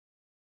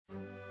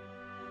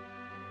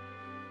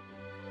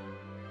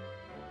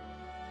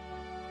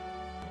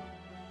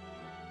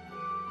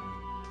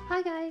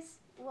Hi guys,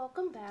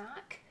 welcome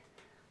back.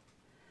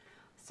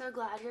 So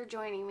glad you're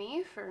joining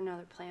me for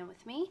another plan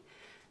with me.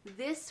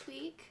 This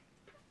week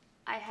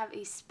I have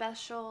a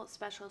special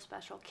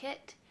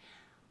kit.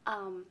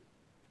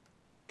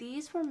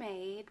 These were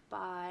made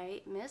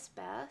by Ms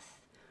Beth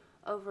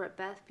over at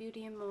Beth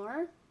Beauty and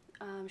More.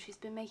 She's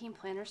been making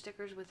planner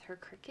stickers with her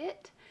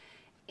Cricut,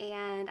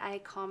 and I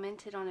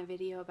commented on a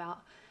video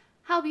about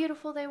how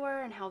beautiful they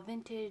were and how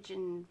vintage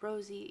and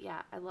rosy.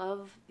 Yeah, I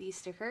love these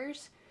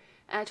stickers.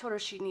 And I told her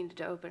she needed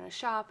to open a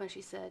shop, and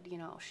she said, you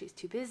know, she's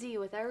too busy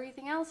with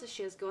everything else that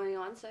she has going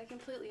on, so I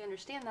completely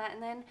understand that.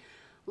 And then,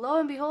 lo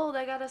and behold,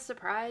 I got a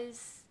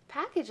surprise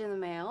package in the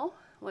mail,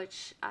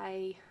 which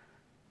I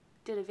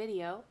did a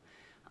video.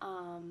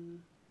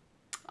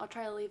 I'll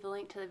try to leave a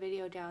link to the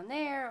video down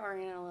there or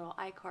in a little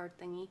iCard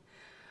thingy.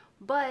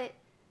 But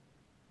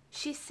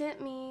she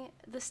sent me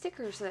the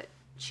stickers that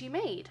she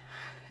made.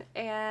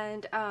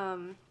 And,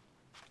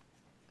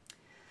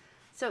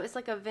 so it's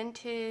like a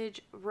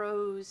vintage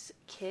rose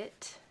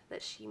kit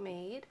that she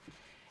made,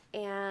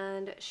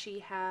 and she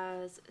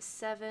has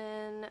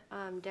 7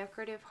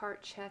 decorative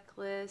heart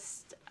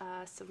checklists,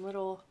 some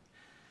little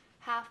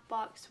half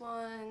box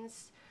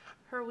ones,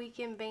 her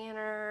weekend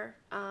banner,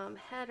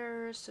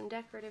 headers, some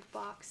decorative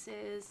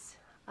boxes,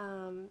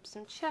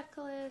 some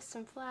checklists,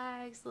 some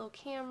flags, little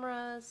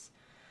cameras,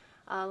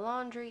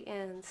 laundry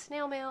and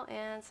snail mail,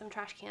 and some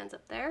trash cans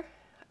up there.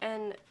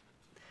 And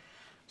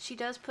she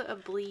does put a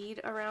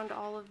bleed around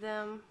all of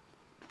them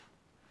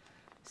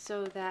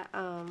so that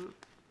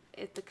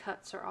if the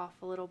cuts are off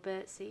a little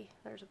bit, see,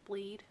 there's a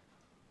bleed,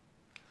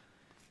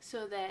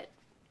 so that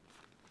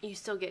you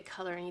still get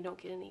color and you don't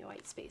get any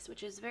white space,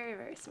 which is very,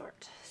 very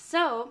smart.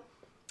 So,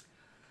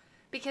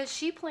 because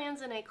she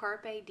plans in a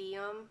Carpe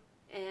Diem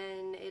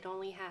and it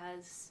only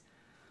has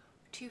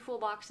 2 full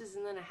boxes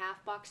and then a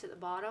half box at the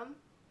bottom,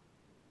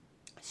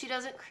 she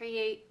doesn't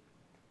create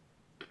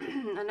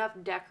enough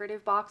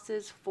decorative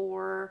boxes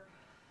for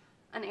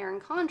an Erin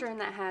Condren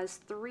that has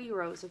 3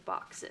 rows of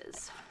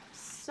boxes.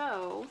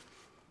 So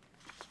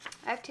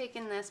I've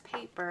taken this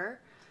paper,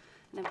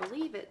 and I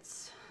believe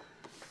it's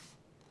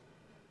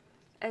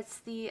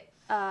the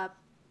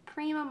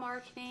Prima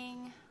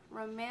Marketing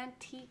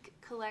Romantique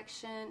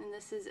Collection, and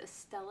this is a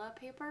Stella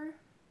paper.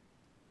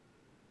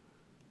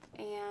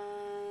 And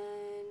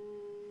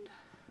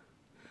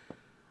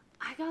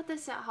I got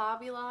this at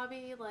Hobby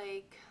Lobby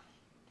like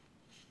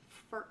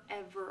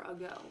forever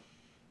ago.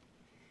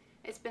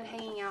 It's been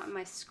hanging out in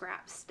my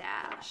scrap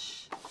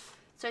stash.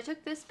 So I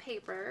took this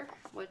paper,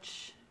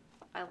 which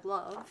I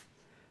love.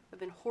 I've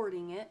been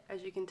hoarding it,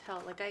 as you can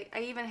tell. Like I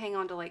even hang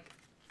on to like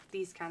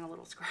these kind of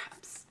little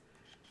scraps.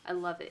 I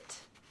love it.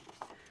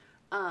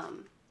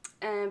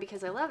 And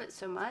because I love it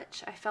so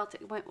much, I felt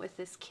it went with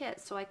this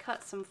kit. So I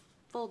cut some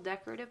full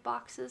decorative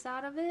boxes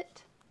out of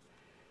it,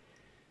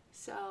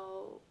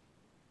 so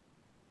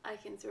I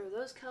can throw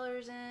those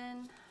colors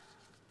in.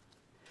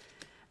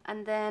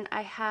 And then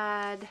I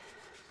had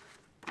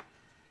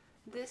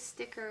this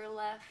sticker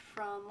left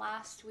from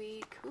last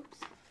week,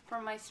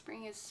 from my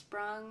Spring is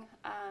Sprung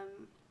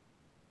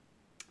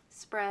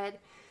spread,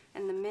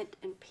 and the mint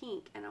and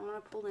pink, and I want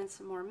to pull in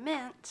some more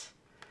mint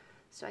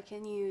so I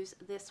can use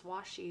this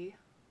washi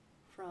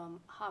from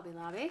Hobby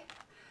Lobby.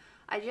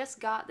 I just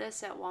got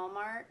this at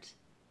Walmart.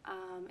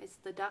 It's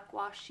the duck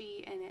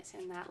washi, and it's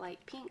in that light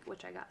pink,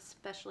 which I got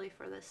specially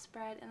for this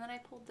spread. And then I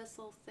pulled this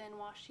little thin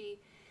washi.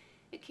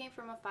 It came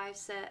from a 5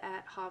 set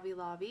at Hobby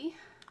Lobby.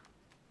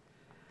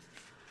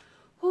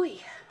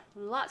 Hooey,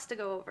 lots to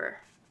go over.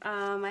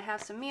 I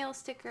have some meal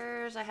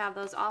stickers. I have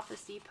those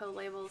Office Depot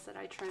labels that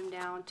I trimmed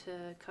down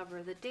to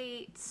cover the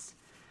dates.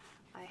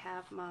 I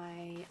have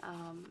my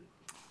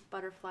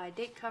butterfly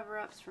date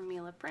cover-ups from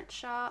Mila Print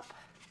Shop.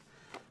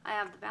 I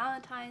have the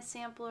Valentine's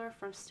sampler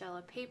from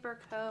Stella Paper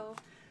Co.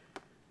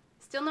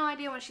 Still no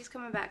idea when she's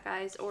coming back,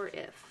 guys, or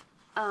if.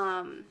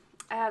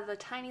 I have the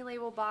tiny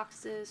label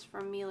boxes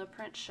from Mila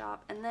Print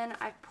Shop, and then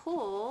I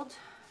pulled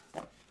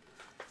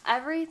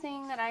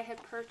everything that I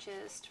had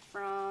purchased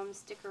from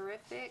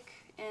Stickerific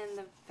in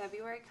the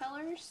February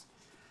colors.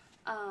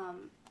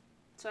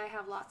 So I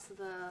have lots of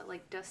the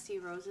like dusty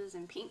roses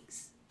and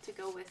pinks to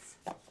go with,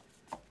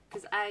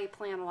 because I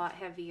plan a lot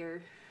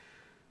heavier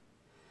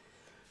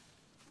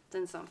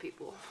than some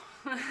people.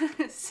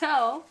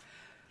 So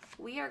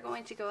we are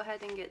going to go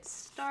ahead and get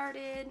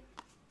started.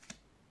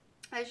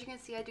 As you can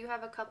see, I do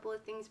have a couple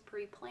of things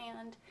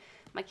pre-planned.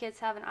 My kids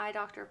have an eye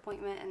doctor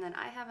appointment, and then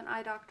I have an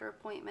eye doctor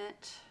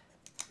appointment.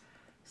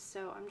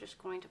 So I'm just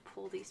going to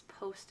pull these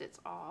Post-its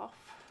off.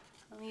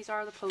 And these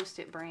are the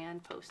Post-it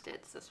brand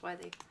Post-its. That's why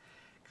they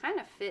kind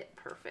of fit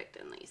perfect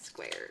in these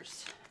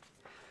squares.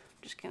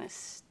 I'm just going to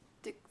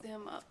stick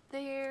them up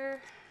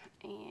there.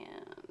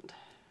 And,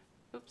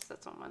 oops,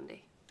 that's on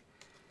Monday.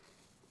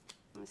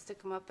 I'm going to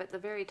stick them up at the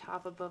very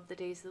top above the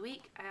days of the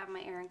week. I have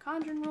my Erin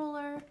Condren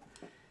ruler,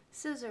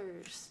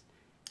 scissors,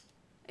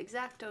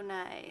 X-Acto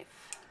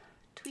knife,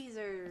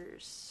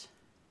 tweezers,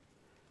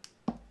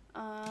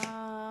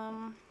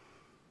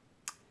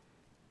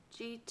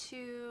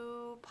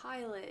 G2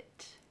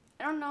 Pilot,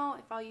 I don't know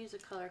if I'll use a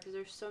color because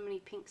there's so many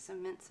pink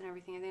cements and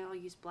everything. I think I'll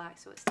use black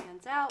so it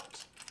stands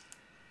out.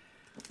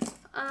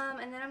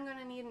 And then I'm going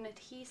to need an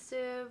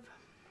adhesive.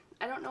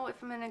 I don't know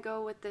if I'm going to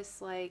go with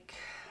this like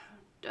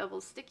double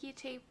sticky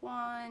tape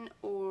one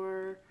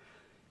or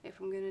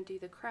if I'm going to do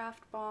the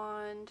Craft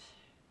Bond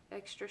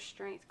extra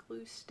strength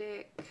glue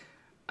stick.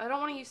 I don't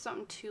want to use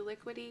something too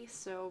liquidy,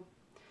 so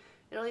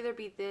it'll either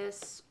be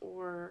this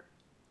or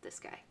this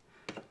guy.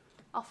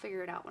 I'll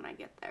figure it out when I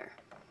get there.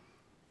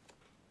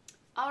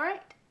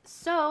 Alright,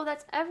 so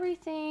that's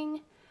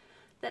everything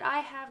that I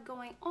have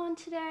going on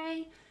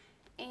today,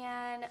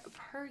 and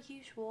per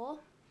usual,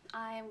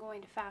 I am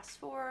going to fast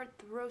forward,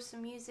 throw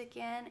some music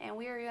in, and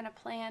we are going to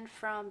plan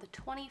from the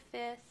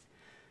 25th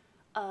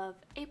of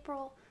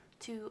April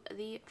to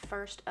the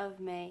 1st of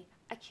May.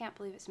 I can't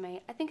believe it's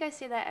May. I think I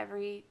say that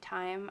every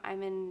time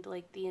I'm in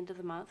like the end of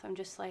the month. I'm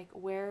just like,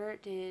 where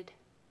did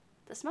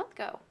this month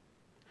go?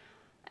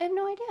 I have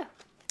no idea.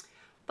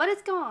 But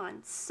it's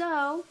gone.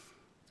 So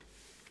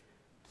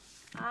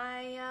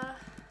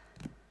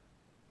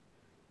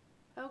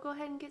I'll go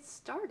ahead and get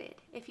started.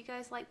 If you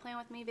guys like playing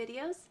with me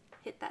videos,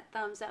 hit that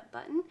thumbs up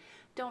button.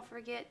 Don't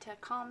forget to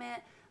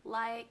comment,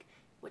 like,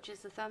 which is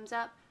the thumbs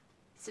up,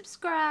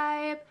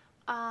 subscribe,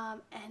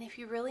 and if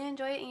you really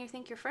enjoy it and you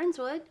think your friends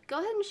would, go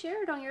ahead and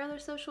share it on your other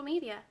social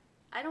media.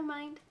 I don't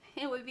mind.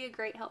 It would be a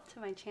great help to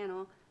my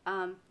channel.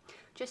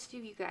 Just so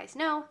you guys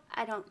know,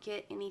 I don't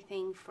get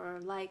anything for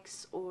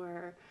likes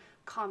or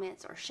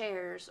comments or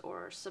shares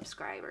or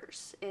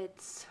subscribers.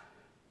 It's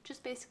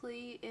just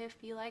basically if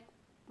you like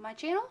my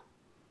channel,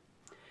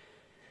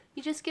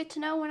 you just get to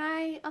know when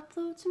I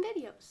upload some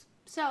videos.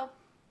 So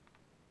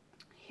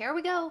here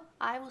we go.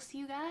 I will see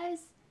you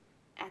guys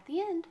at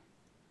the end.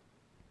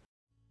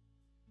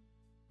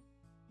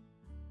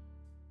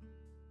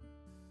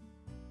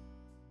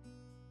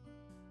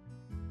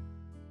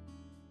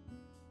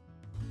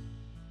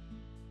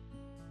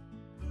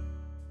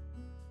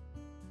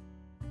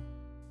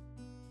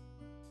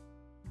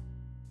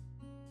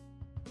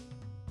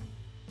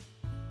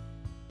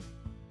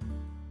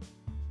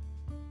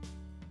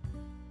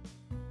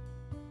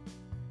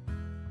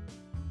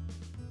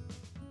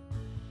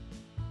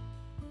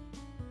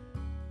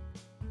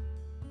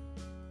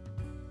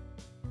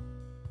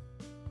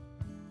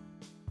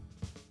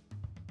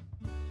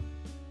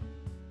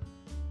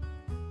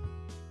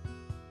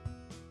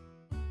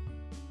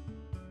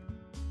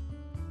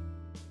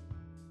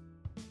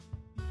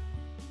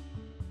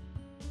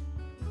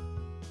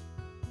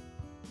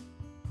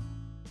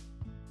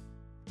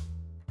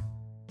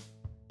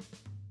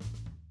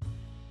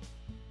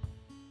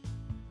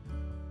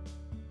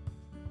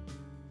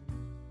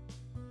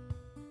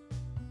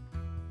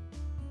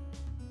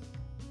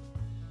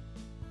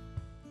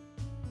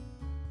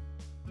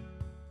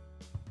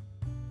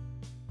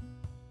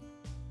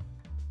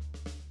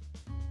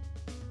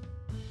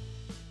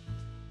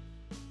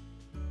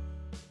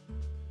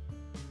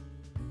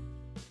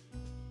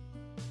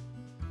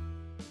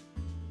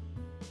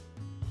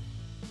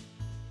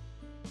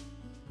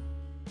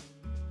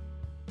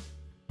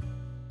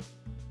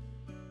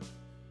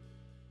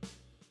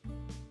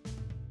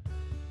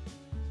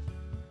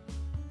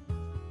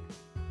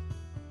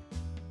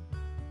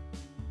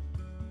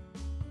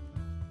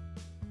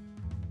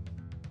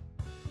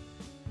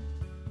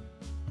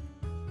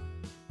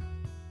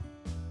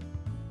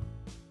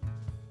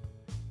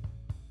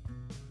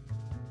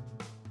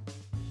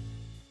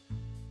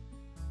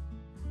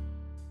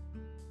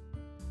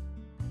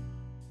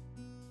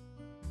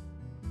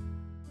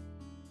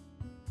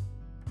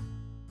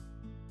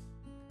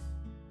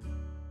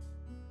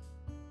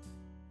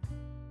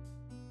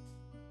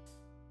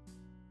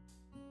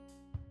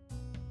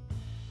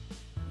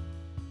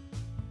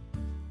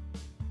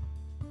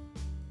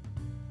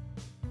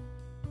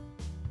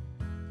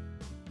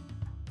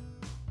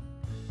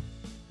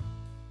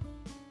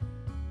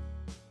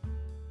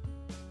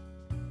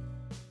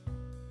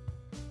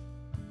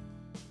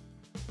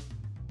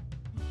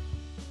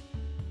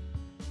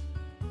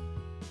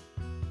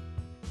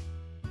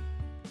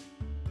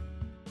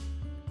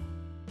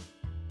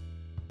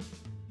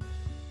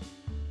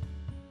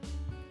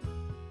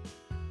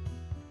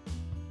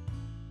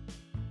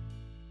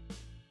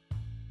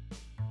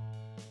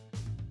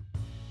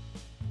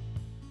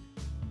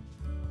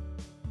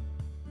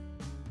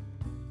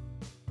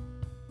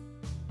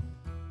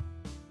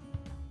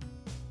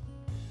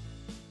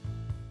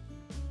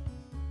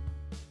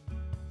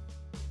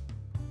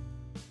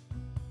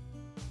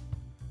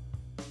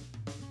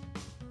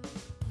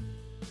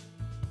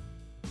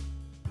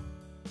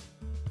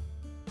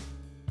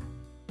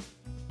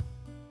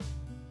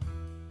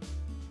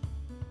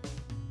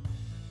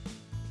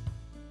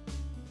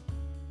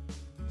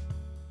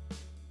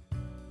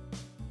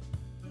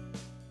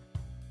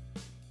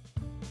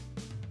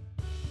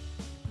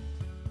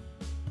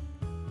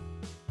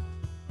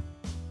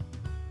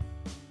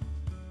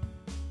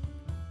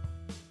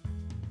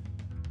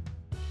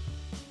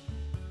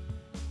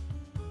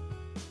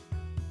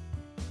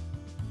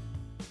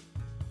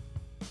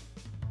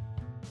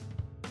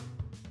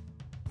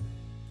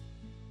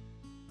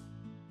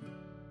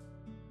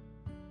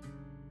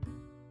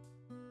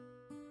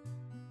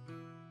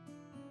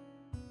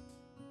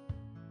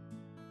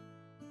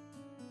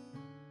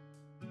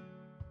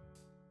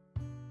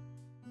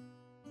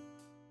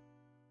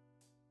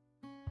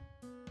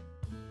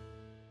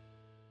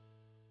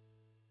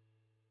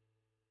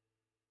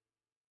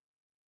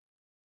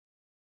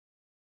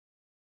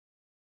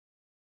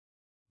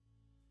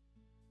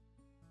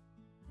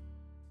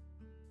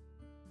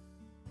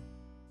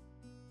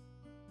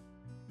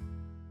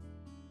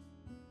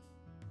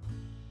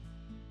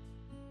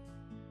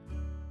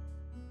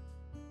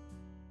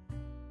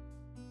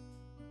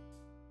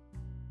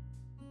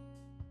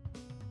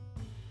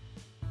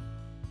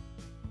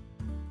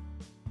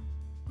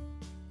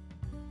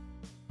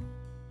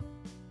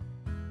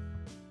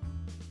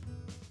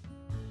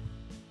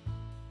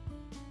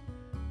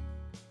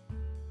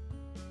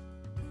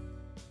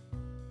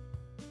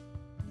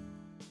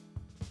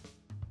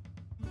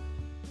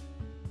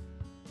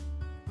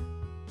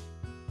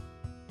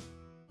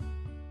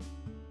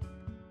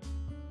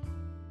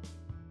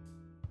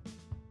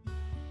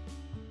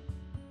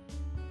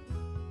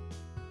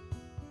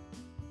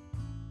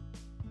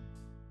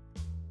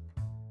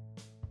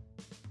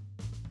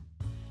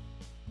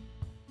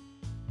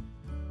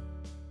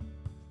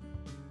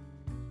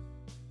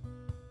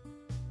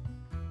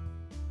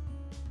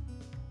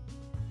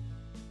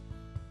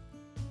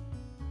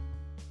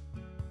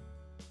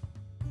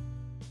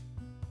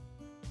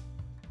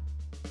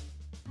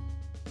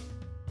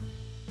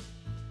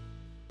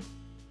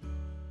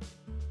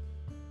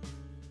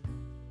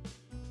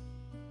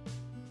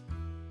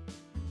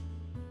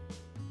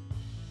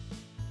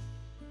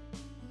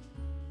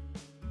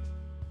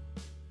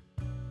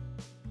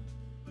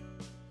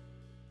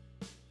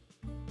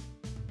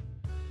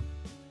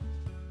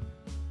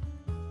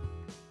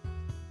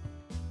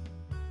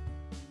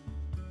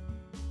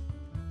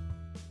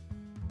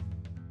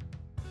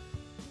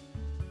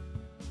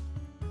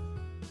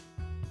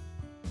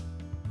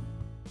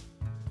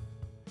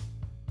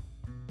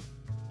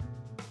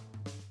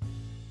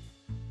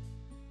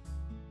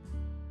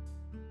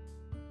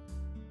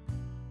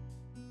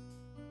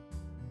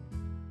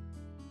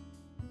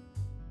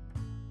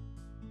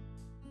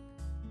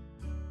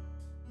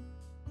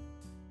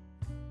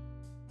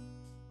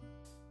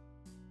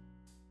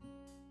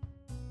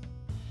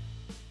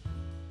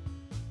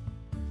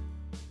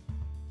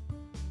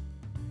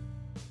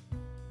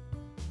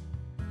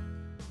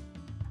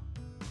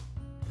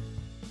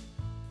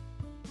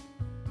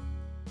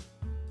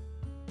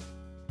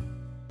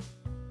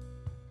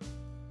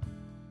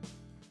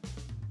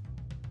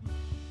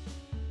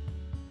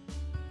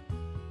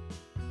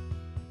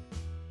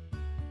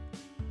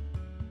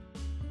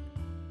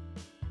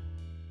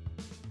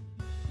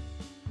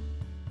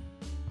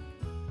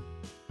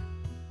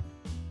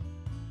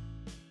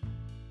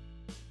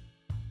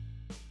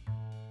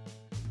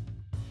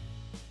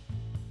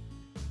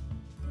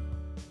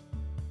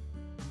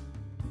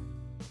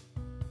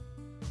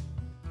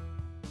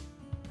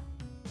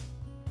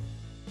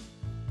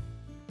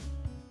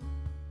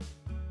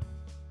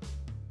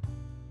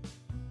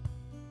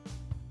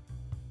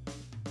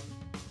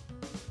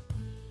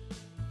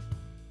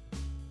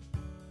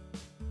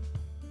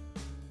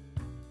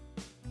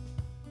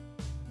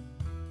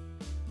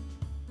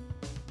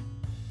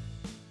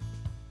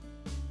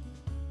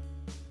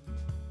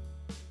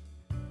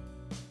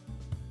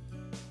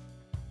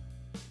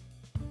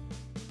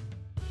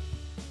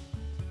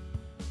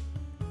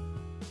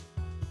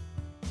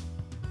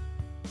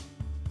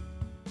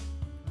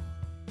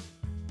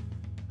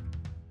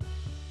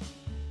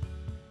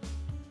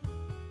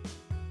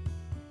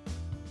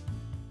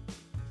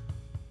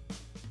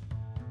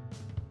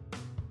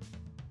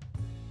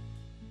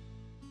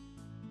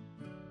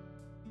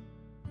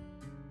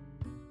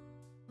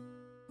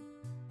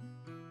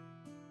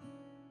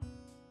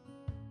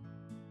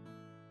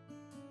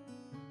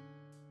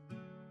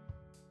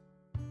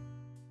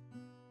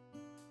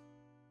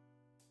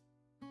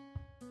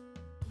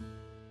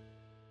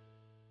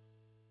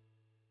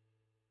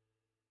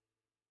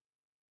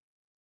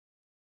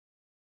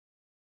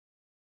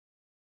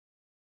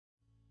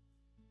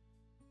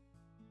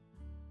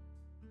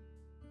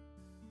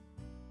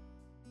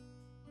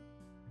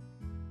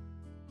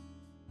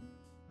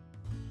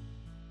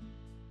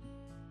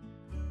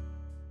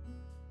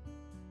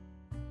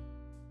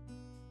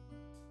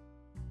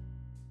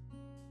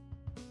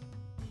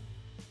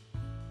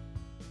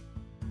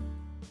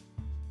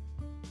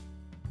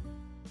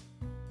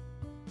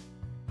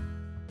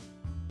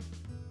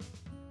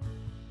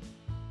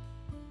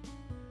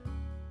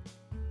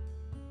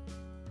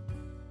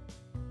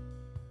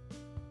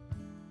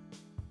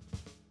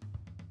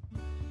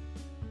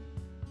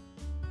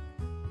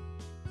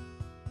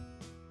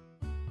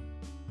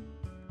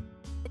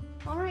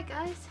 Alright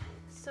guys,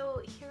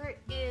 so here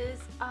is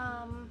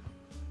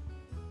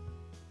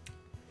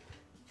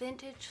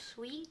Vintage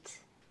Sweet.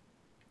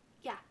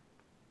 Yeah,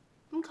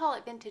 I'm gonna call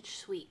it Vintage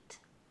Sweet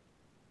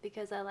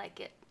because I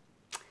like it.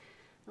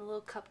 The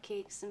little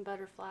cupcakes and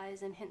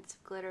butterflies and hints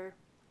of glitter.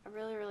 I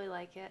really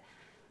like it.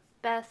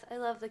 Beth, I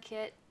love the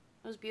kit.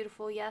 It was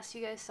beautiful. Yes,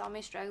 you guys saw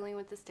me struggling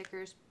with the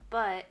stickers,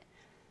 but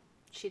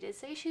she did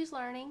say she's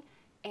learning,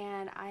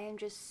 and I am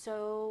just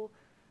so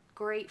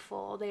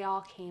grateful. They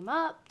all came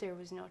up. There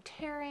was no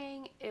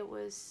tearing. It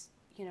was,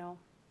 you know,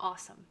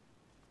 awesome.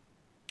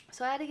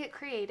 So I had to get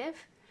creative.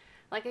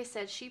 Like I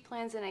said, she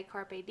plans in a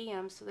Carpe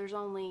Diem, so there's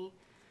only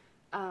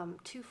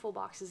 2 full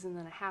boxes and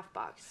then a half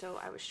box. So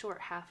I was short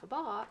half a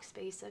box,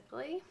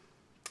 basically.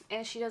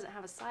 And she doesn't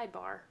have a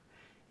sidebar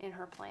in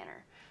her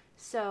planner.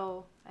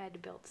 So I had to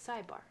build the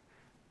sidebar.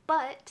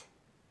 But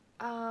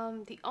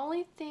the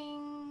only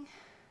thing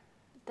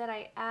that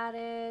I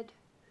added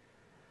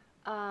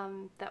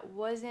that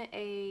wasn't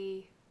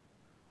a,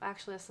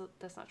 actually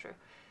that's not true.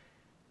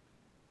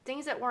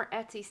 Things that weren't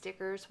Etsy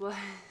stickers was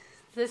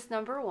this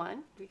 #1,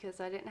 because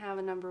I didn't have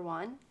a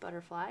 #1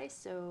 butterfly,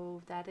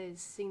 so that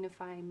is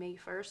signifying May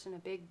 1st in a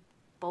big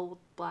bold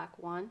black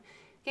one.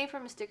 Came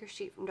from a sticker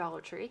sheet from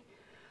Dollar Tree.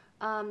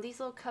 These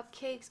little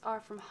cupcakes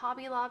are from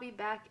Hobby Lobby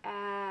back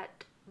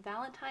at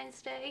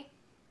Valentine's Day.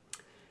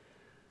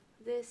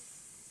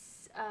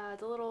 This,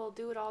 the little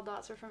do-it-all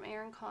dots are from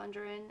Erin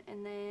Condren,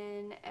 and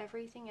then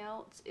everything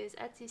else is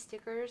Etsy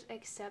stickers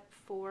except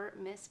for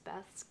Ms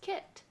Beth's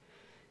kit.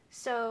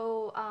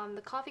 So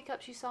the coffee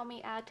cups you saw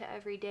me add to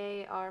every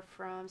day are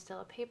from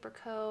Stella Paper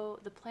Co.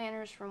 The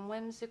planners from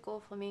Whimsical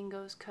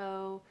Flamigos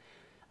Co.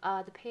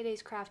 The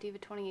Payday's Craft Eva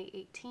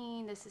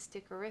 2818. This is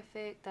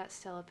Stickerific. That's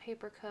Stella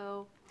Paper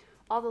Co.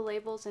 All the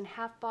labels and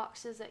half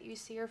boxes that you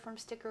see are from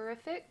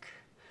Stickerific.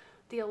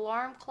 The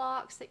alarm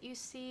clocks that you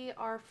see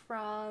are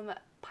from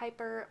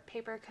Piper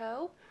Paper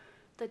Co.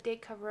 The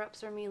date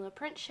cover-ups are Mila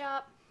Print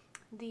Shop.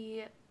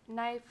 The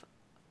knife,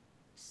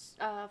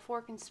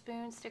 fork and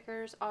spoon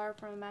stickers are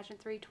from Imagine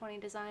 320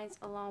 Designs,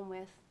 along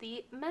with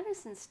the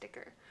medicine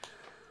sticker.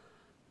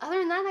 Other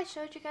than that, I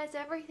showed you guys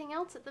everything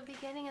else at the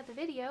beginning of the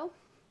video.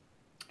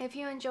 If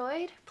you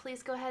enjoyed,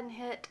 please go ahead and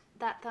hit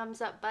that thumbs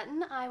up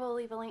button. I will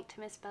leave a link to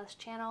Ms Beth's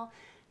channel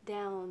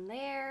down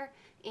there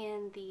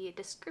in the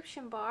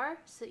description bar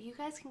so that you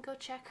guys can go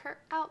check her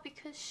out,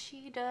 because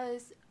she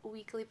does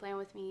weekly plan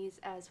with me's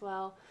as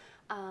well.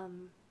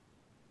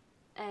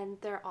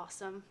 And they're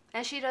awesome.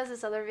 And she does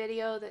this other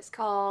video that's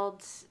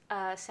called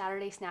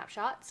Saturday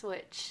Snapshots,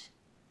 which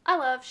I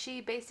love.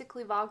 She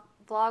basically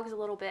vlogs a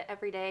little bit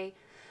every day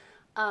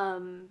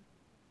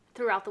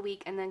throughout the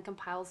week, and then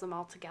compiles them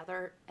all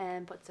together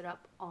and puts it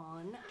up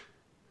on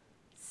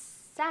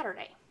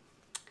Saturday.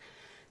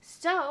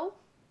 So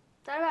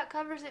that about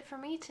covers it for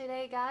me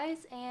today,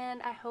 guys,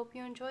 and I hope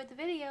you enjoyed the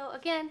video.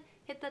 Again,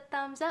 hit the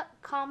thumbs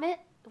up, comment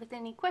with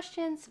any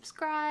questions,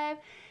 subscribe,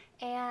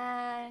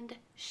 and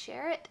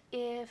share it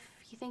if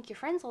you think your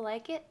friends will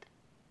like it,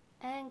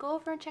 and go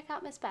over and check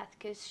out Ms Beth,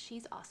 because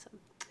she's awesome.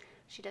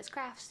 She does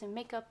crafts and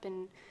makeup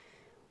and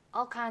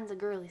all kinds of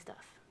girly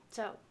stuff.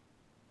 So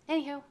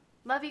anywho,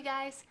 love you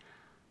guys.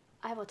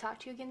 I will talk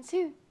to you again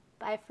soon.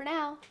 Bye for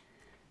now.